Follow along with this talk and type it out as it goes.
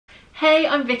Hey,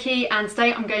 I'm Vicky and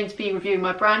today I'm going to be reviewing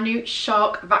my brand new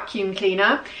Shark vacuum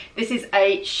cleaner. This is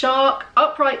a Shark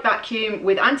upright vacuum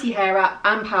with anti-hair wrap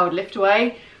and powered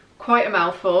liftaway. Quite a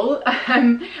mouthful.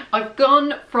 I've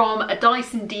gone from a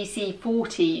Dyson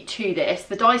DC40 to this.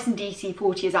 The Dyson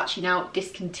DC40 is actually now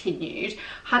discontinued.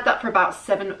 Had that for about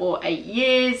 7 or 8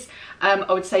 years.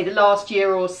 I would say the last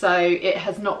year or so it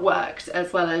has not worked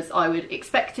as well as I would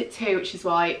expect it to, which is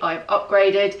why I've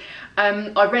upgraded.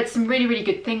 I've read some really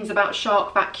good things about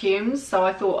Shark vacuums, so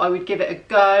I thought I would give it a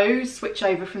go, switch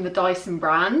over from the Dyson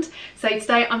brand. So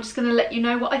today I'm just going to let you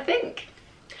know what I think.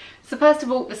 So first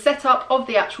of all, the setup of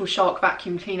the actual Shark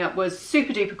vacuum cleaner was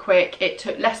super duper quick. It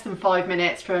took less than 5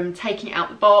 minutes from taking it out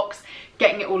the box,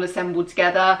 getting it all assembled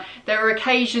together. There were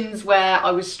occasions where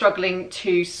I was struggling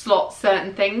to slot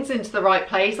certain things into the right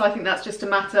place. I think that's just a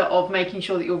matter of making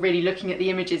sure that you're really looking at the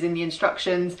images in the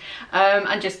instructions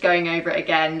and just going over it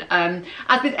again.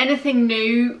 As with anything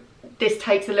new, this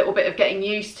takes a little bit of getting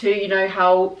used to, you know,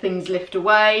 how things lift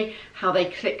away, how they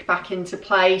click back into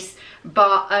place.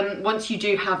 But once you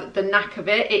do have the knack of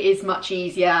it, it is much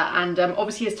easier. And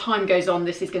obviously as time goes on,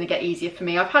 this is going to get easier for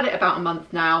me. I've had it about a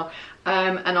month now.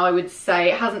 And I would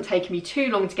say it hasn't taken me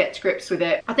too long to get to grips with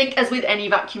it. I think as with any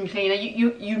vacuum cleaner,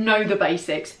 you know the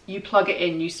basics. You plug it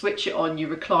in, you switch it on, you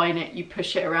recline it, you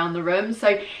push it around the room.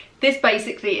 So this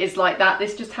basically is like that.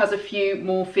 This just has a few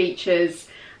more features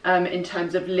in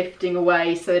terms of lifting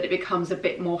away so that it becomes a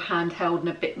bit more handheld and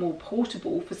a bit more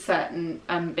portable for certain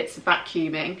bits of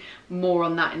vacuuming. More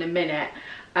on that in a minute.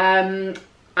 And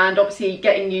obviously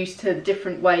getting used to the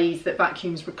different ways that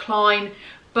vacuums recline.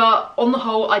 But on the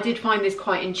whole, I did find this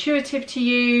quite intuitive to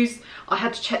use. I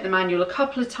had to check the manual a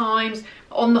couple of times.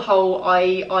 On the whole,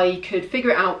 I could figure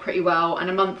it out pretty well, and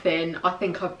a month in, I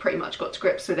think I've pretty much got to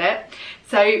grips with it.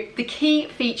 So the key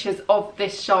features of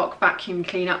this Shark vacuum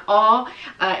cleaner are,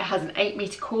 it has an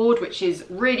 8-meter cord, which is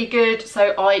really good.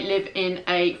 So I live in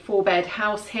a 4-bed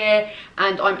house here,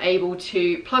 and I'm able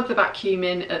to plug the vacuum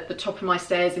in at the top of my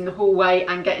stairs in the hallway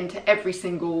and get into every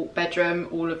single bedroom,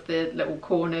 all of the little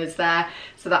corners there.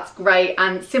 So that's great.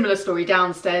 And similar story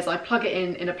downstairs, I plug it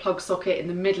in a plug socket in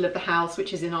the middle of the house,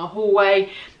 which is in our hallway.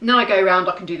 Now I go around,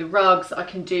 I can do the rugs, I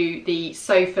can do the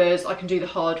sofas, I can do the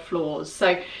hard floors.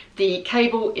 So the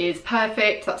cable is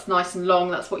perfect, that's nice and long,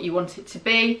 that's what you want it to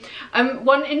be.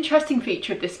 One interesting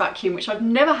feature of this vacuum, which I've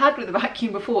never had with a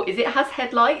vacuum before, is it has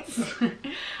headlights.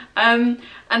 And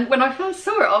when I first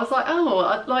saw it, I was like,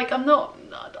 oh,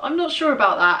 I'm not sure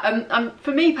about that.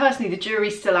 For me personally, the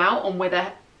jury's still out on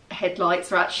whether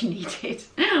headlights are actually needed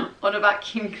on a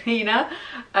vacuum cleaner.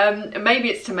 Maybe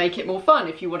it's to make it more fun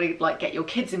if you want to like get your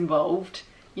kids involved.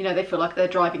 You know, they feel like they're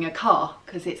driving a car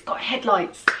because it's got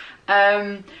headlights.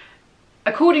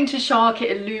 According to Shark,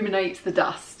 it illuminates the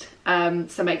dust,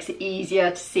 so makes it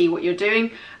easier to see what you're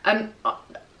doing.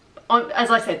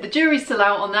 As I said, the jury's still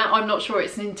out on that. I'm not sure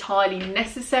it's an entirely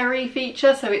necessary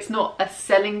feature, so it's not a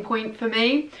selling point for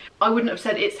me. I wouldn't have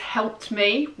said it's helped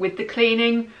me with the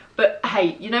cleaning, but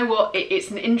hey, you know what? It's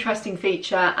an interesting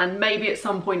feature, and maybe at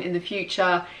some point in the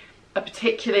future, a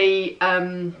particularly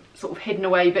sort of hidden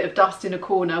away bit of dust in a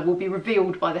corner will be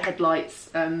revealed by the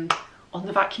headlights on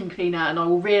the vacuum cleaner, and I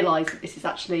will realise that this is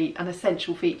actually an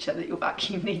essential feature that your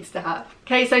vacuum needs to have.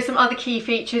 Okay, so some other key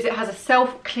features. It has a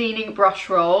self-cleaning brush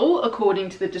roll, according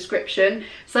to the description.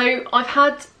 So I've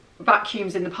had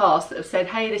vacuums in the past that have said,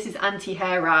 hey, this is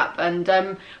anti-hair wrap,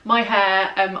 and my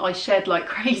hair, I shed like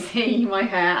crazy, my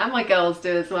hair, and my girls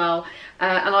do as well.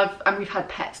 And we've had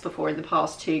pets before in the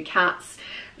past too, cats.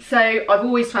 So I've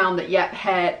always found that, yep,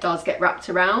 hair does get wrapped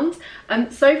around.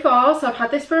 And so far, so I've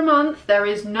had this for a month, there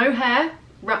is no hair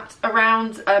wrapped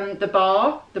around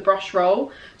the brush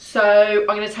roll. So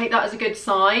I'm going to take that as a good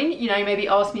sign. You know, maybe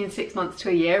ask me in 6 months to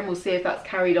a year and we'll see if that's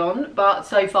carried on. But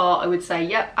so far I would say,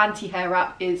 yep, anti-hair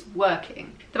wrap is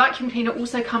working. The vacuum cleaner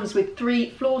also comes with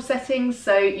 3 floor settings.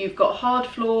 So you've got hard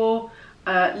floor,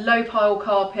 low pile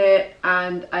carpet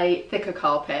and a thicker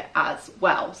carpet as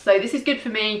well. So this is good for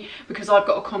me because I've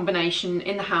got a combination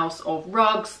in the house of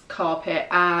rugs, carpet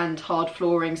and hard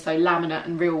flooring, so laminate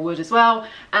and real wood as well,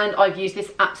 and I've used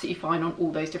this absolutely fine on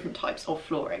all those different types of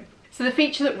flooring. So the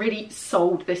feature that really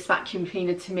sold this vacuum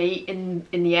cleaner to me in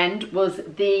the end was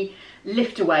the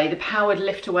lift away, the powered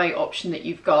lift away option that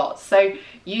you've got. So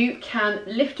you can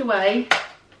lift away,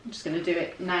 I'm just going to do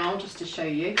it now just to show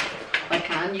you if I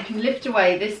can. You can lift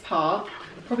away this part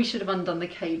Probably should have undone the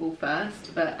cable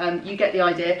first, but you get the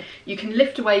idea. You can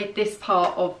lift away this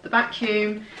part of the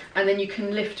vacuum, and then you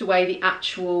can lift away the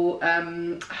actual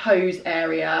hose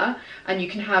area, and you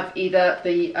can have either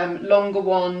the longer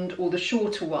wand or the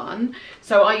shorter one.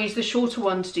 So I use the shorter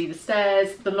one to do the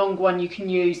stairs. The longer one you can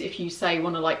use if you say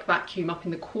want to like vacuum up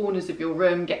in the corners of your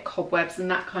room, get cobwebs and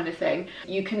that kind of thing.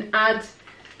 You can add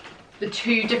the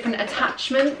two different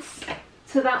attachments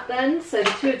to that then. So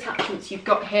the two attachments you've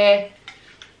got here,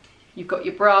 you've got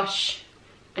your brush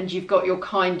and you've got your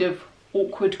kind of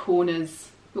awkward corners.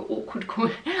 Your awkward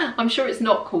corner. I'm sure it's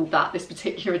not called that, this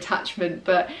particular attachment,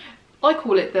 but I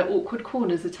call it the awkward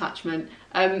corners attachment.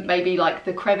 Maybe like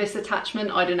the crevice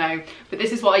attachment, I don't know. But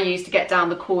this is what I use to get down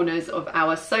the corners of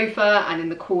our sofa and in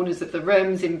the corners of the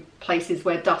rooms, in places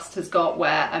where dust has got,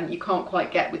 where you can't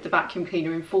quite get with the vacuum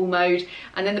cleaner in full mode.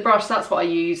 And then the brush, that's what I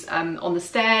use on the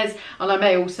stairs. And I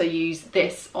may also use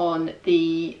this on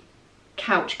the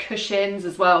couch cushions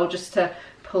as well, just to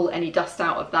pull any dust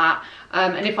out of that.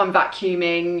 And if I'm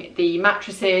vacuuming the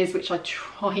mattresses, which I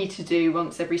try to do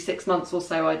once every 6 months or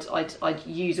so, I'd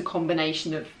use a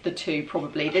combination of the two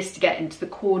probably. This to get into the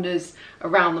corners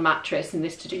around the mattress and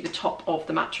this to do the top of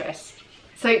the mattress.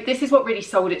 So this is what really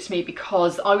sold it to me,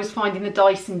 because I was finding the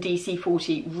Dyson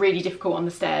DC40 really difficult on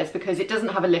the stairs because it doesn't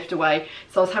have a lift away.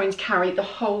 So I was having to carry the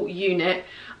whole unit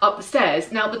up the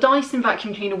stairs. Now the Dyson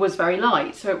vacuum cleaner was very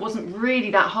light, so it wasn't really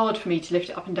that hard for me to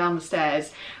lift it up and down the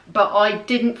stairs, but I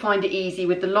didn't find it easy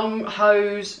with the long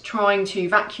hose trying to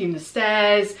vacuum the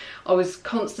stairs. I was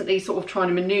constantly sort of trying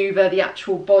to maneuver the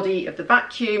actual body of the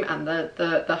vacuum and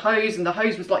the hose, and the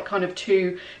hose was like kind of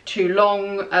too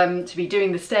long to be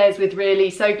doing the stairs with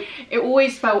really, so it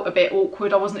always felt a bit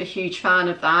awkward. I wasn't a huge fan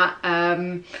of that.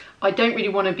 I don't really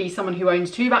want to be someone who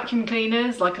owns two vacuum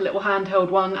cleaners, like a little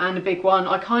handheld one and a big one.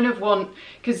 I kind of want,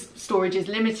 because storage is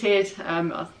limited,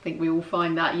 I think we all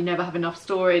find that you never have enough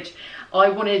storage. I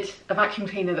wanted a vacuum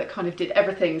cleaner that kind of did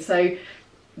everything. So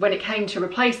when it came to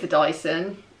replace the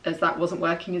Dyson, as that wasn't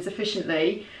working as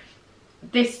efficiently,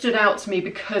 this stood out to me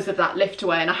because of that lift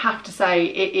away, and I have to say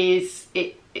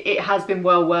it has been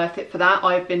well worth it for that.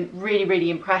 I've been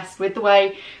really impressed with the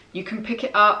way you can pick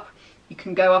it up. You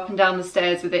can go up and down the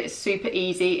stairs with it. It's super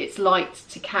easy. It's light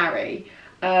to carry.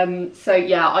 So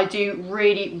yeah, I do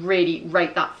really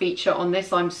rate that feature on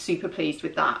this. I'm super pleased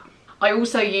with that. I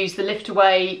also use the lift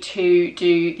away to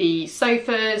do the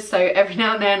sofas. So every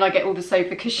now and then I get all the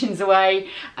sofa cushions away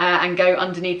and go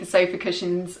underneath the sofa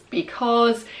cushions,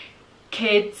 because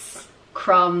kids,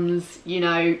 crumbs, you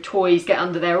know, toys get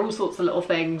under there, all sorts of little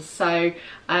things. So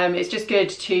it's just good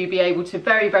to be able to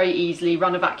very easily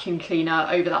run a vacuum cleaner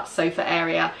over that sofa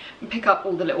area and pick up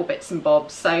all the little bits and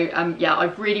bobs. So yeah, I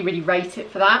really rate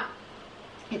it for that.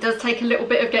 It does take a little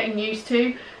bit of getting used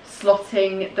to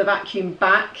slotting the vacuum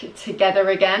back together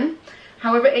again.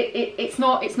 However, it's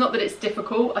not that it's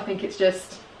difficult. I think it's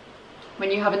just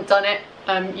when you haven't done it,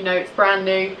 you know, it's brand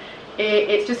new.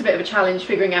 It's just a bit of a challenge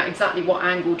figuring out exactly what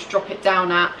angle to drop it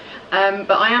down at,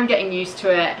 but I am getting used to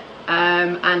it,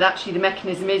 and actually the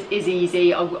mechanism is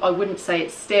easy. I wouldn't say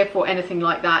it's stiff or anything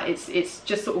like that. It's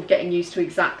just sort of getting used to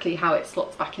exactly how it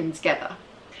slots back in together.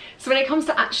 So when it comes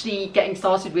to actually getting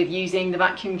started with using the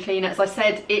vacuum cleaner, as I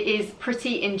said, it is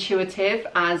pretty intuitive,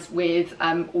 as with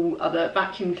all other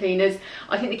vacuum cleaners.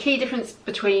 I think the key difference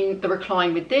between the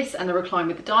Recline with this and the Recline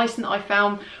with the Dyson, I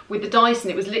found with the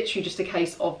Dyson, it was literally just a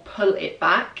case of pull it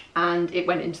back and it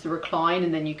went into the Recline,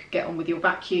 and then you could get on with your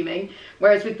vacuuming.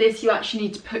 Whereas with this, you actually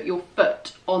need to put your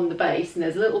foot on the base, and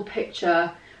there's a little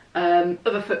picture of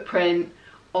a footprint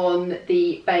on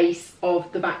the base of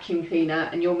the vacuum cleaner,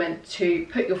 and you're meant to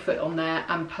put your foot on there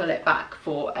and pull it back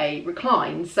for a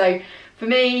recline. So for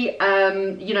me,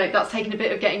 you know, that's taken a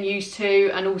bit of getting used to,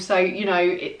 and also, you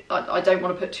know, I don't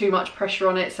want to put too much pressure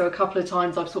on it, so a couple of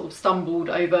times I've sort of stumbled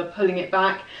over pulling it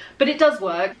back, but it does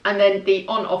work. And then the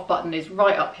on-off button is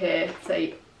right up here. It's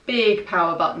a big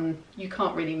power button, you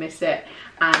can't really miss it.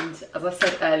 And as I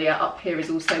said earlier, up here is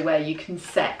also where you can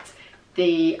set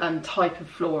the type of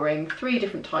flooring. 3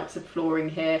 different types of flooring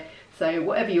here, so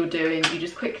whatever you're doing, you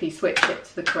just quickly switch it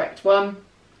to the correct one,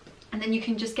 and then you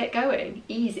can just get going.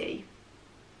 Easy.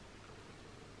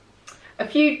 A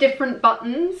few different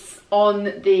buttons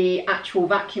on the actual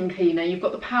vacuum cleaner. You've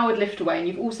got the powered lift away, and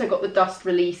you've also got the dust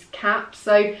release cap.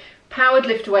 So powered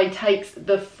lift away takes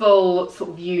the full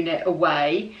sort of unit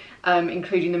away,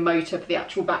 including the motor for the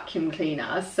actual vacuum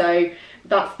cleaner. So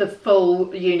that's the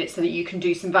full unit so that you can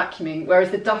do some vacuuming.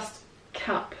 Whereas the dust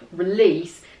cap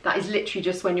release, that is literally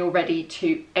just when you're ready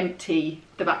to empty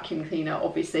the vacuum cleaner,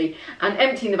 obviously. And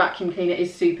emptying the vacuum cleaner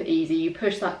is super easy. You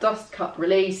push that dust cup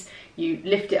release, you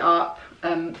lift it up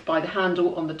by the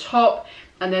handle on the top,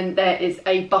 and then there is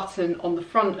a button on the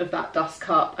front of that dust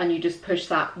cup, and you just push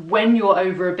that when you're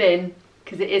over a bin,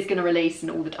 because it is going to release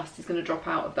and all the dust is going to drop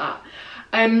out of that.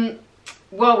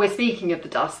 While we're speaking of the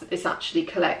dust that this actually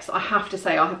collects, I have to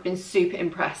say I have been super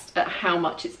impressed at how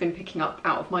much it's been picking up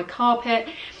out of my carpet.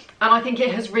 And I think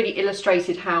it has really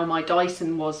illustrated how my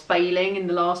Dyson was failing in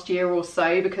the last year or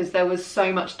so, because there was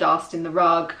so much dust in the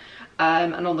rug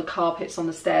and on the carpets on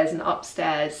the stairs and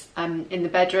upstairs in the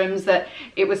bedrooms, that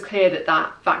it was clear that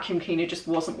that vacuum cleaner just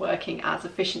wasn't working as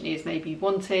efficiently as maybe you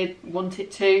want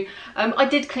it to. I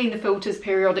did clean the filters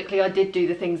periodically. I did do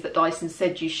the things that Dyson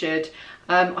said you should.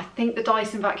 I think the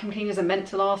Dyson vacuum cleaners are meant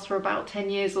to last for about 10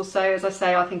 years or so. As I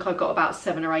say, I think I got about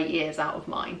 7 or 8 years out of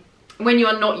mine. When you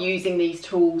are not using these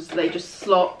tools, they just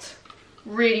slot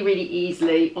really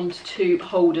easily onto 2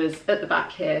 holders at the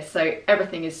back here, so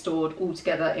everything is stored all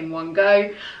together in one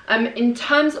go. In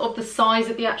terms of the size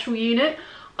of the actual unit,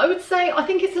 I would say I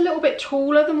think it's a little bit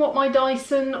taller than what my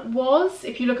Dyson was.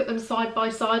 If you look at them side by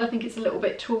side, I think it's a little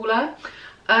bit taller.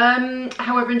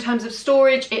 However, in terms of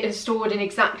storage, it is stored in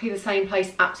exactly the same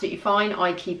place, absolutely fine.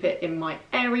 I keep it in my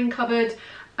airing cupboard.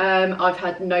 I've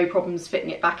had no problems fitting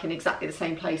it back in exactly the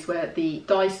same place where the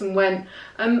Dyson went.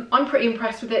 I'm pretty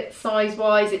impressed with it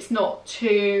size-wise. It's not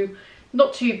too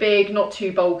big, not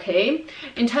too bulky.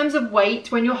 In terms of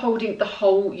weight, when you're holding the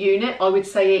whole unit, I would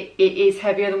say it is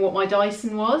heavier than what my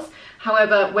Dyson was.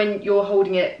 However, when you're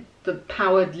holding it the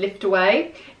powered lift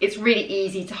away, it's really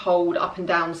easy to hold up and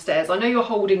down stairs. I know you're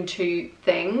holding 2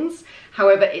 things,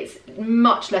 however, it's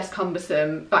much less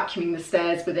cumbersome vacuuming the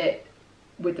stairs with it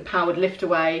with the powered lift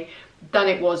away than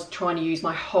it was trying to use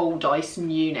my whole Dyson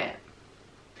unit.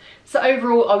 So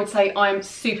overall, I would say I'm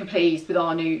super pleased with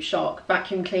our new Shark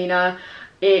vacuum cleaner.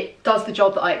 It does the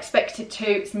job that I expect it to.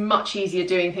 It's much easier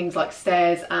doing things like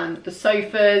stairs and the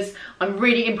sofas. I'm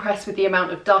really impressed with the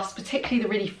amount of dust, particularly the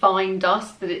really fine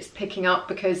dust that it's picking up,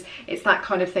 because it's that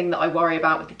kind of thing that I worry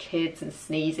about with the kids and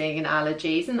sneezing and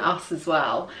allergies, and us as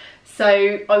well.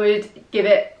 So I would give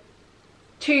it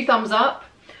 2 thumbs up.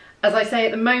 As I say,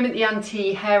 at the moment the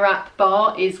anti-hair wrap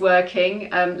bar is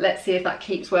working. Let's see if that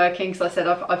keeps working, because I said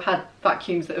I've had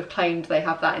vacuums that have claimed they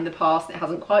have that in the past and it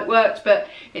hasn't quite worked, but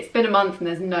it's been a month and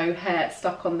there's no hair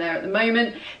stuck on there at the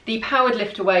moment. The powered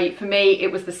lift away, for me,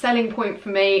 it was the selling point for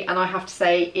me, and I have to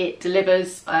say it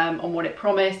delivers on what it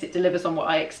promised. It delivers on what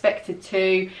I expected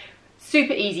to.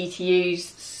 Super easy to use,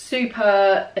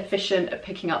 super efficient at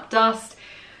picking up dust.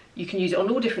 You can use it on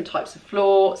all different types of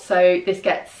floor, so this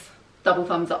gets double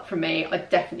thumbs up from me. I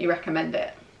definitely recommend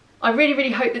it. I really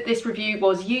hope that this review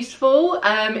was useful.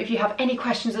 If you have any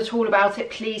questions at all about it,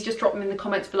 please just drop them in the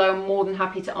comments below. I'm more than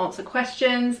happy to answer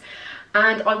questions,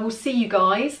 and I will see you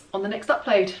guys on the next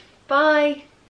upload. Bye.